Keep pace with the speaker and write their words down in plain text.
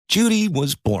Judy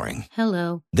was boring.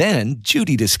 Hello. Then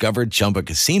Judy discovered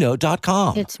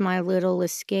ChumbaCasino.com. It's my little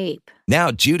escape. Now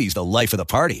Judy's the life of the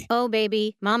party. Oh,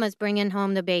 baby, mama's bringing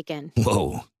home the bacon.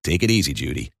 Whoa, take it easy,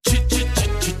 Judy.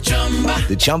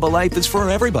 The Chumba life is for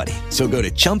everybody. So go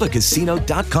to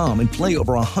ChumbaCasino.com and play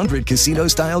over 100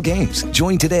 casino-style games.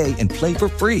 Join today and play for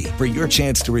free for your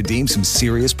chance to redeem some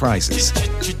serious prizes.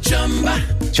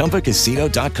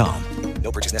 ChumbaCasino.com.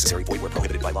 No purchase necessary. Void where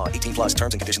prohibited by law. 18 plus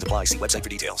terms and conditions apply. See website for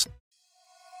details.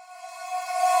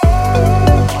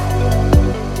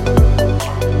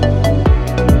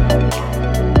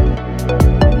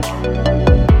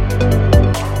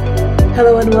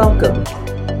 Hello and welcome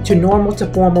to Normal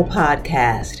to Formal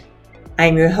Podcast.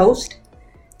 I'm your host,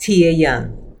 Tia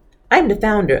Young. I'm the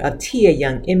founder of Tia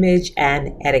Young Image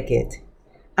and Etiquette.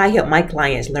 I help my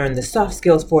clients learn the soft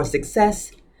skills for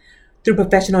success through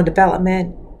professional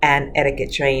development and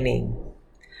etiquette training.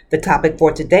 The topic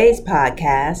for today's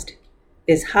podcast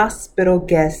is hospital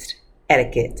guest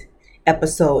etiquette,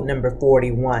 episode number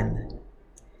 41.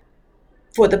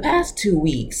 For the past 2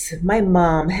 weeks, my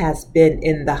mom has been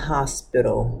in the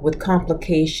hospital with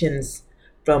complications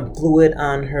from fluid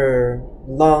on her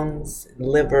lungs,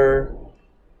 liver,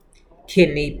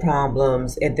 kidney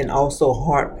problems, and then also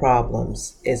heart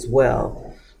problems as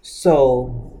well.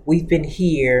 So we've been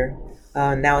here.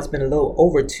 Now it's been a little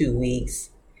over 2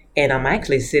 weeks, and I'm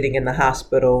actually sitting in the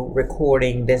hospital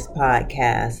recording this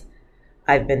podcast.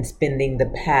 I've been spending the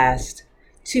past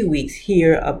 2 weeks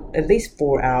here, at least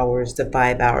 4 hours to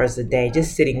 5 hours a day,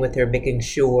 just sitting with her, making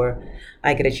sure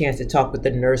I get a chance to talk with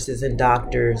the nurses and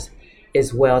doctors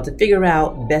as well to figure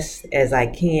out best as I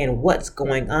can what's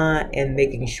going on and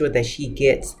making sure that she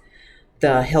gets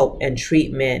the help and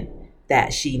treatment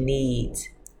that she needs.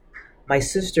 My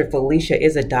sister Felicia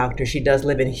is a doctor. She does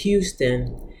live in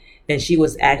Houston, and she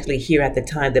was actually here at the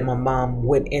time that my mom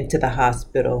went into the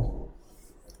hospital.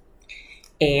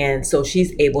 And so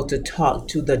she's able to talk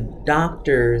to the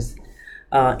doctors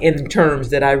in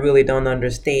terms that I really don't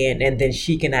understand, and then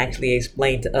she can actually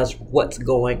explain to us what's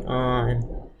going on.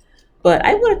 But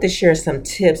I wanted to share some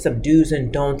tips, some do's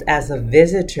and don'ts as a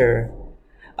visitor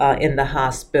in the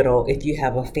hospital if you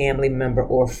have a family member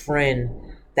or friend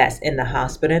that's in the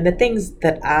hospital, and the things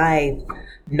that I've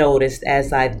noticed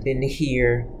as I've been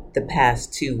here the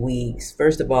past 2 weeks.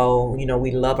 First of all,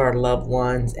 we love our loved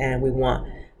ones and we want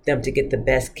them to get the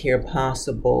best care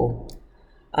possible.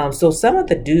 So some of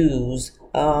the do's,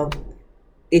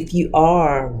 if you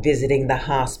are visiting the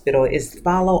hospital, is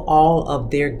follow all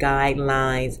of their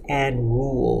guidelines and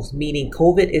rules, meaning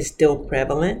COVID is still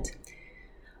prevalent.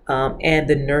 And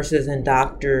the nurses and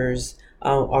doctors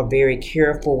are very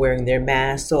careful wearing their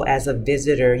masks. So as a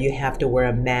visitor, you have to wear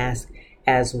a mask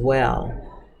as well.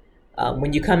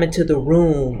 When you come into the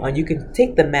room, you can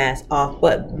take the mask off.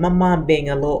 But my mom being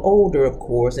a little older, of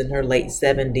course, in her late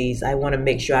 70s, I want to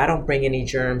make sure I don't bring any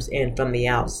germs in from the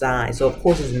outside. So, of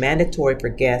course, it's mandatory for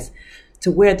guests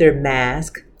to wear their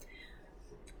mask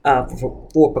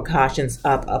for precautions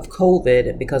of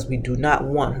COVID, because we do not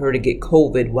want her to get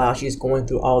COVID while she's going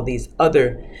through all these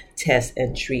other tests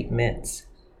and treatments.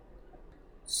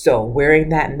 So wearing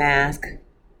that mask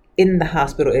in the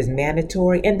hospital is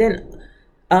mandatory. And then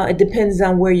it depends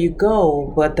on where you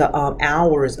go, but the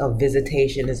hours of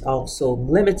visitation is also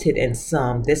limited in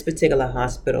some. This particular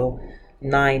hospital,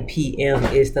 9 p.m.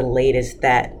 is the latest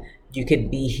that you can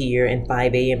be here, and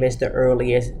 5 a.m. is the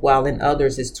earliest, while in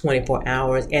others it's 24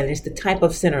 hours. And it's the type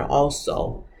of center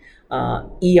also.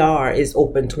 ER is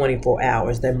open 24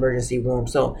 hours, the emergency room.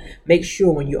 So make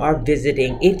sure when you are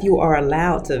visiting, if you are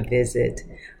allowed to visit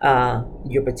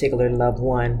your particular loved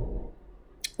one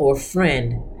or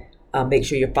friend, make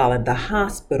sure you're following the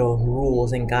hospital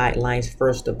rules and guidelines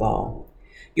first of all.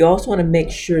 You also want to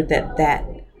make sure that that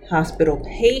hospital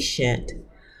patient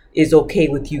is okay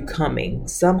with you coming.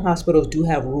 Some hospitals do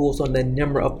have rules on the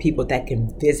number of people that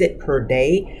can visit per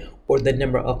day, or the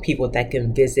number of people that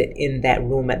can visit in that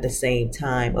room at the same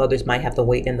time. Others might have to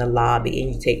wait in the lobby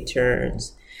and you take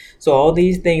turns. So all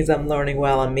these things I'm learning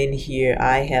while I'm in here.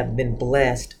 I have been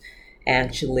blessed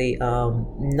actually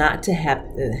not to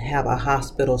have a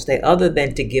hospital stay other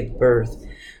than to give birth.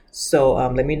 So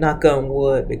let me knock on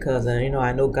wood, because I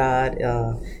know God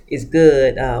is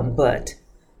good, but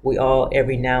we all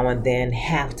every now and then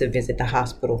have to visit the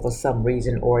hospital for some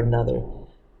reason or another.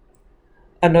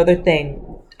 Another thing,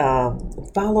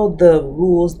 follow the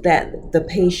rules that the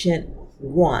patient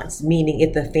wants, meaning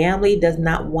if the family does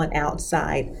not want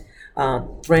outside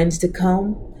friends to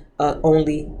come,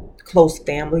 only close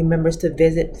family members to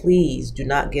visit, please do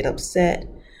not get upset.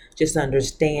 Just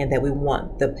understand that we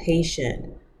want the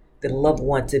patient, the loved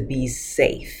one, to be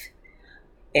safe.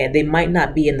 and they might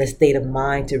not be in the state of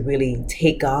mind to really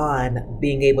take on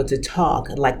being able to talk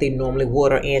like they normally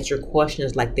would or answer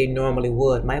questions like they normally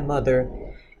would. My mother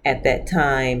at that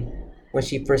time, when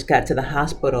she first got to the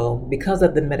hospital, because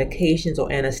of the medications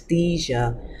or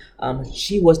anesthesia,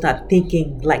 she was not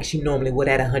thinking like she normally would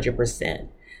at 100%.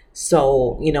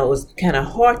 So, it was kind of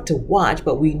hard to watch,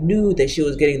 but we knew that she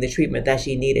was getting the treatment that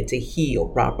she needed to heal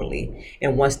properly.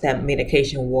 And once that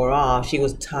medication wore off, she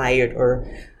was tired or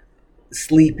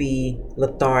sleepy,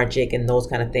 lethargic, and those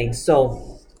kind of things.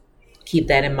 So keep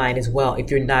that in mind as well.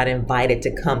 If you're not invited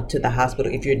to come to the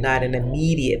hospital, if you're not an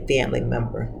immediate family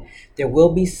member, there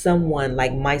will be someone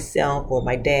like myself or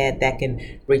my dad that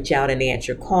can reach out and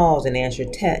answer calls and answer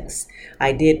texts.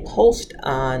 I did post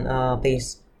on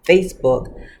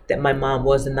Facebook that my mom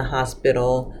was in the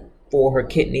hospital for her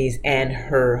kidneys and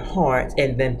her heart,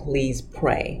 and then please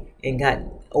pray, and got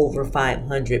over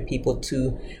 500 people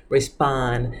to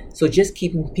respond. So just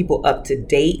keeping people up to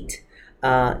date,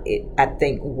 I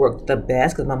think worked the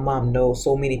best, because my mom knows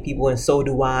so many people, and so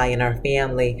do I and our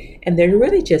family, and they're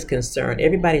really just concerned.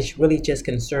 Everybody's really just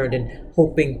concerned and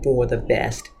hoping for the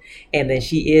best. And then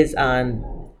she is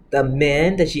on the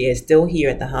mend, that she is still here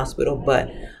at the hospital,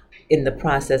 but in the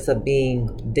process of being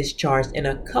discharged in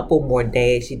a couple more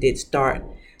days. She did start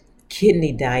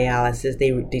kidney dialysis.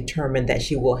 They determined that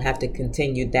she will have to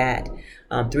continue that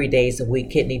 3 days a week,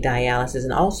 kidney dialysis,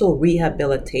 and also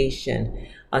rehabilitation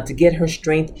to get her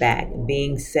strength back.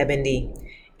 Being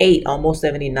 78, almost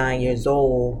 79 years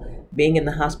old, being in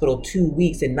the hospital 2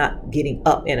 weeks and not getting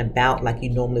up and about like you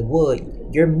normally would,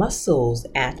 your muscles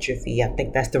atrophy. I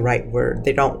think that's the right word.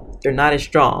 They're not as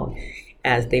strong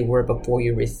as they were before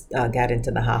you got into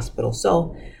the hospital.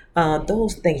 So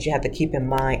those things you have to keep in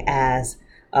mind as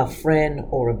a friend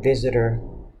or a visitor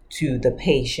to the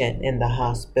patient in the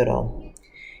hospital.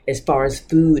 As far as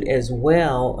food as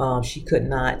well, she could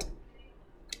not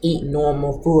eat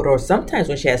normal food, or sometimes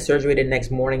when she had surgery the next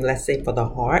morning, let's say for the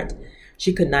heart,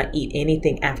 she could not eat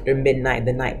anything after midnight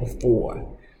the night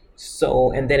before.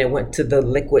 So, and then it went to the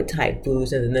liquid type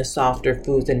foods and then the softer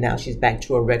foods, and now she's back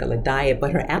to a regular diet,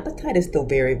 but her appetite is still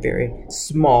very, very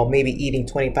small, maybe eating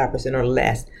 25% or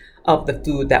less of the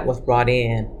food that was brought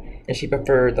in. And she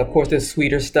preferred, of course, the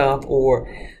sweeter stuff,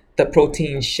 or the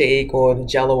protein shake, or the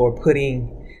Jello, or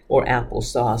pudding, or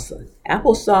applesauce.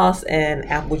 Applesauce and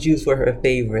apple juice were her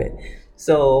favorite.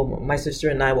 So my sister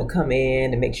and I would come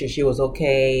in and make sure she was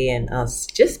okay, and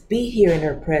just be here in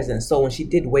her presence. So when she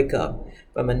did wake up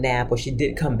from a nap, or she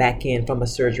did come back in from a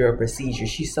surgery or procedure,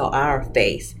 she saw our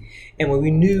face. And when we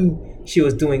knew she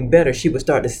was doing better, she would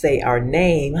start to say our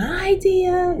name. Hi,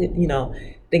 Dia.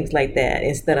 Things like that,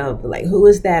 instead of like, who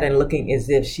is that? And looking as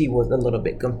if she was a little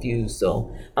bit confused.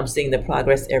 So I'm seeing the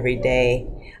progress every day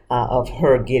of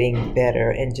her getting better,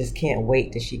 and just can't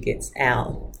wait till she gets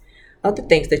out. Other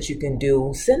things that you can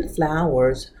do, send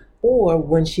flowers, or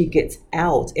when she gets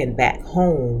out and back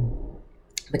home,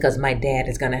 because my dad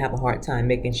is going to have a hard time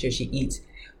making sure she eats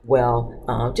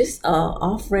well, just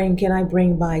offering, can I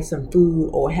bring by some food,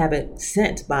 or have it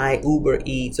sent by Uber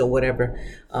Eats or whatever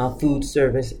food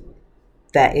service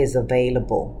that is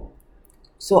available.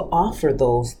 So offer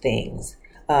those things.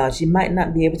 She might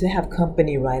not be able to have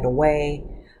company right away,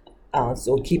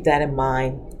 so keep that in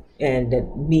mind, and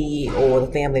that me or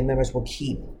the family members will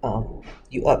keep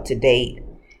you up to date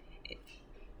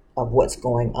of what's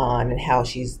going on and how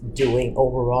she's doing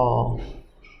overall.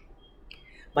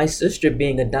 My sister,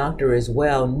 being a doctor as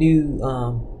well, knew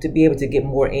to be able to get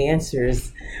more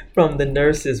answers from the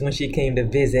nurses when she came to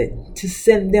visit, to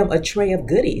send them a tray of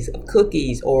goodies, of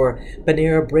cookies, or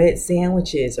Panera bread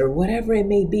sandwiches, or whatever it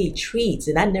may be, treats.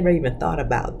 And I never even thought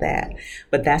about that.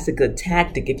 But that's a good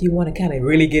tactic. If you want to kind of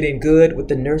really get in good with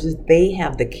the nurses, they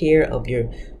have the care of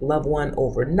your loved one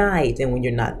overnight. And when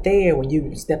you're not there, when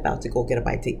you step out to go get a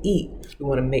bite to eat, you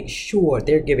want to make sure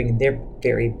they're giving their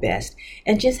very best.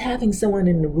 And just having someone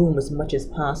in the room as much as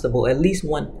possible, at least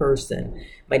one person.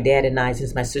 My dad and I,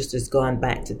 since my sister's gone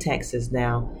back to Texas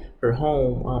now, her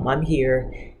home, I'm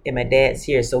here and my dad's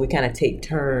here, so we kind of take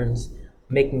turns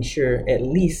making sure at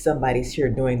least somebody's here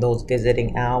during those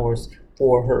visiting hours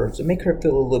for her, to make her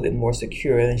feel a little bit more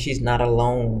secure and she's not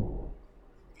alone.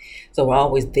 So we're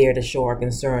always there to show our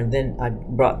concern. Then I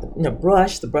brought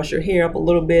brush to brush her hair up a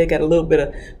little bit, got a little bit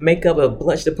of makeup, a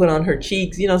blush to put on her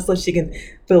cheeks, so she can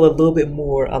feel a little bit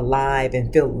more alive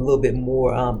and feel a little bit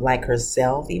more like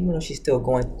herself, even though she's still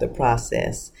going through the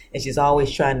process. And she's always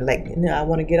trying to I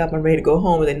want to get up, I'm ready to go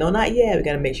home. And they, no, not yet. We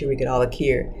got to make sure we get all the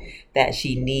care that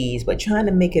she needs, but trying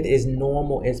to make it as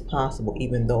normal as possible,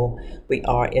 even though we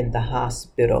are in the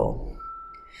hospital.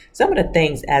 Some of the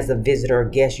things as a visitor or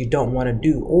guest you don't want to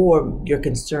do, or you're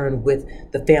concerned with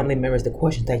the family members, the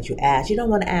questions that you ask. You don't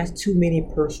want to ask too many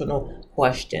personal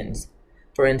questions.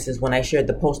 For instance, when I shared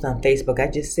the post on Facebook,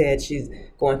 I just said she's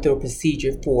going through a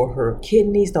procedure for her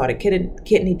kidneys, started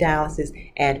kidney dialysis,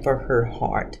 and for her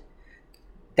heart.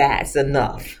 That's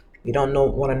enough. You don't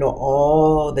want to know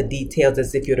all the details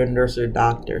as if you're the nurse or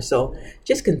doctor. So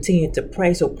just continue to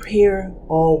pray. So prayer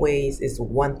always is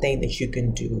one thing that you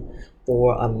can do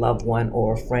for a loved one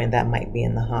or a friend that might be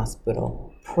in the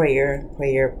hospital. Prayer,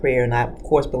 prayer, prayer. And I, of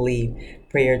course, believe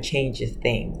prayer changes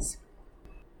things.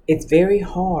 It's very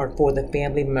hard for the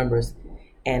family members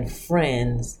and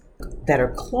friends that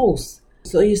are close.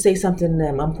 So you say something to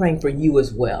them, I'm praying for you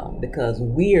as well, because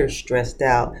we're stressed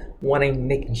out,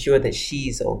 making sure that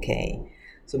she's okay.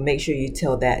 So make sure you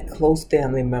tell that close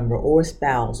family member or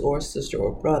spouse or sister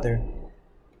or brother,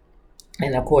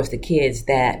 and of course the kids,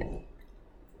 that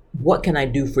what can I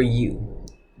do for you?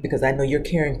 Because I know you're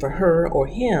caring for her or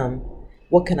him.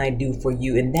 What can I do for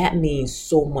you? And that means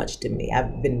so much to me.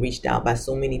 I've been reached out by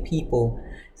so many people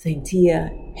saying,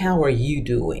 Tia, how are you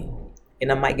doing?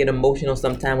 And I might get emotional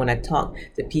sometime when I talk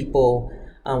to people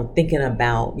thinking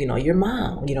about, your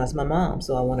mom. It's my mom.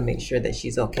 So I want to make sure that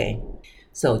she's okay.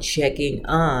 So checking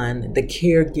on the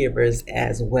caregivers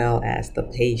as well as the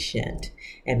patient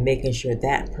and making sure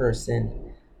that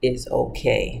person is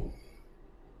okay.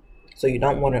 So you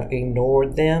don't want to ignore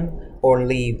them or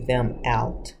leave them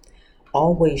out.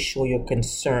 Always show your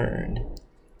concern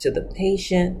to the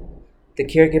patient, the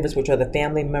caregivers, which are the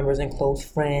family members and close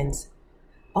friends.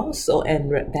 Also,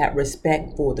 and that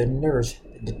respect for the nurse,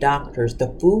 the doctors,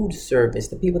 the food service,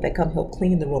 the people that come help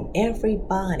clean the room,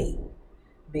 everybody.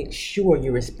 Make sure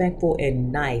you're respectful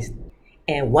and nice.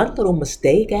 And one little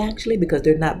mistake, actually, because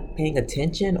they're not paying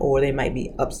attention or they might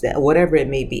be upset, whatever it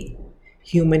may be,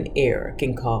 human error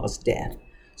can cause death.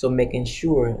 So making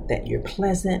sure that you're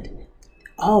pleasant,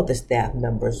 all the staff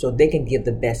members, so they can give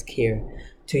the best care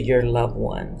to your loved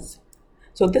ones.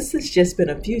 So this has just been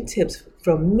a few tips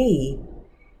from me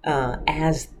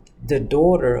as the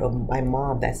daughter of my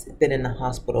mom that's been in the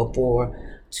hospital for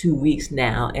 2 weeks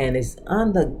now and is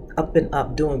on the up and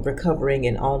up recovering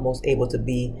and almost able to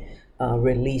be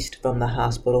released from the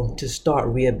hospital to start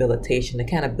rehabilitation to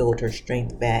kind of build her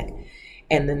strength back,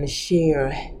 and then to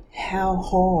share how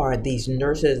hard these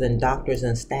nurses and doctors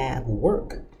and staff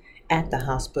work at the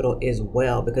hospital as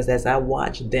well, because as I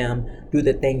watch them do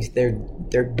the things they're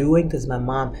doing, because my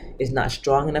mom is not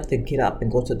strong enough to get up and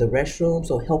go to the restroom,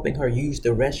 so helping her use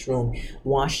the restroom,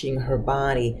 washing her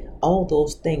body, all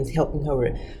those things, helping her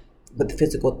with the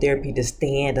physical therapy to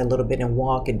stand a little bit and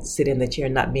walk and sit in the chair,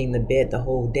 not being in the bed the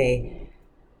whole day.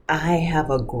 I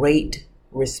have a great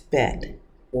respect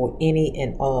for any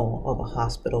and all of the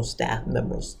hospital staff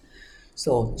members.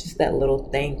 So just that little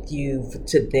thank you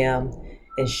to them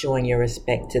and showing your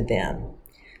respect to them.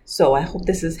 So I hope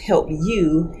this has helped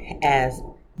you, as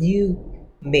you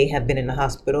may have been in the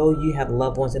hospital, you have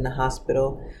loved ones in the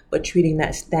hospital, but treating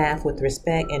that staff with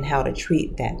respect and how to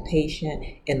treat that patient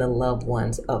and the loved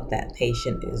ones of that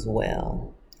patient as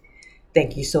well.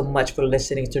 Thank you so much for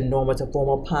listening to Normal to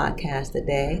Formal podcast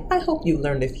today. I hope you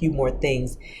learned a few more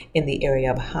things in the area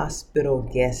of hospital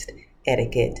guest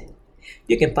etiquette.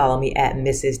 You can follow me at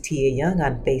Mrs. Tia Young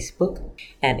on Facebook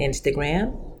and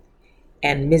Instagram,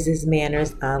 and Mrs.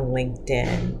 Manners on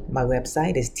LinkedIn. My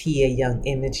website is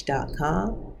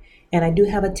tiayoungimage.com, and I do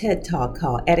have a TED Talk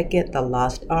called Etiquette, the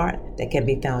Lost Art that can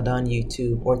be found on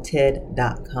YouTube or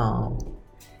TED.com.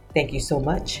 Thank you so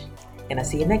much, and I'll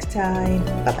see you next time.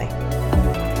 Bye-bye.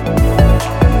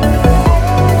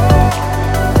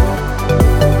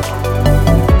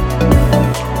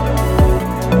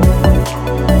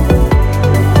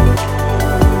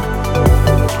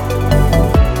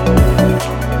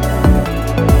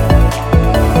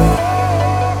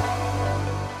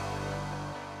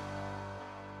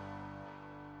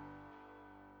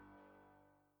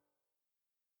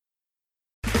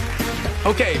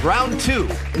 Okay, round two.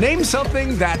 Name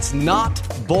something that's not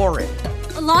boring.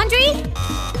 A laundry?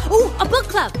 Ooh, a book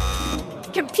club.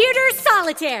 Computer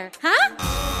solitaire, huh?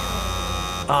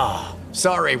 Ah,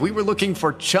 sorry, we were looking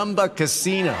for Chumba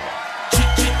Casino.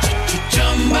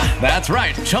 That's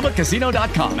right,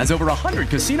 ChumbaCasino.com has over 100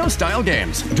 casino-style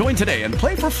games. Join today and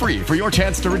play for free for your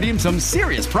chance to redeem some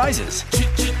serious prizes.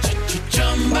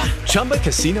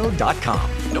 ChumbaCasino.com.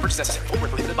 No purchase necessary. Void where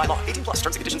prohibited by law. 18+ terms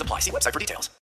and conditions apply. See website for details.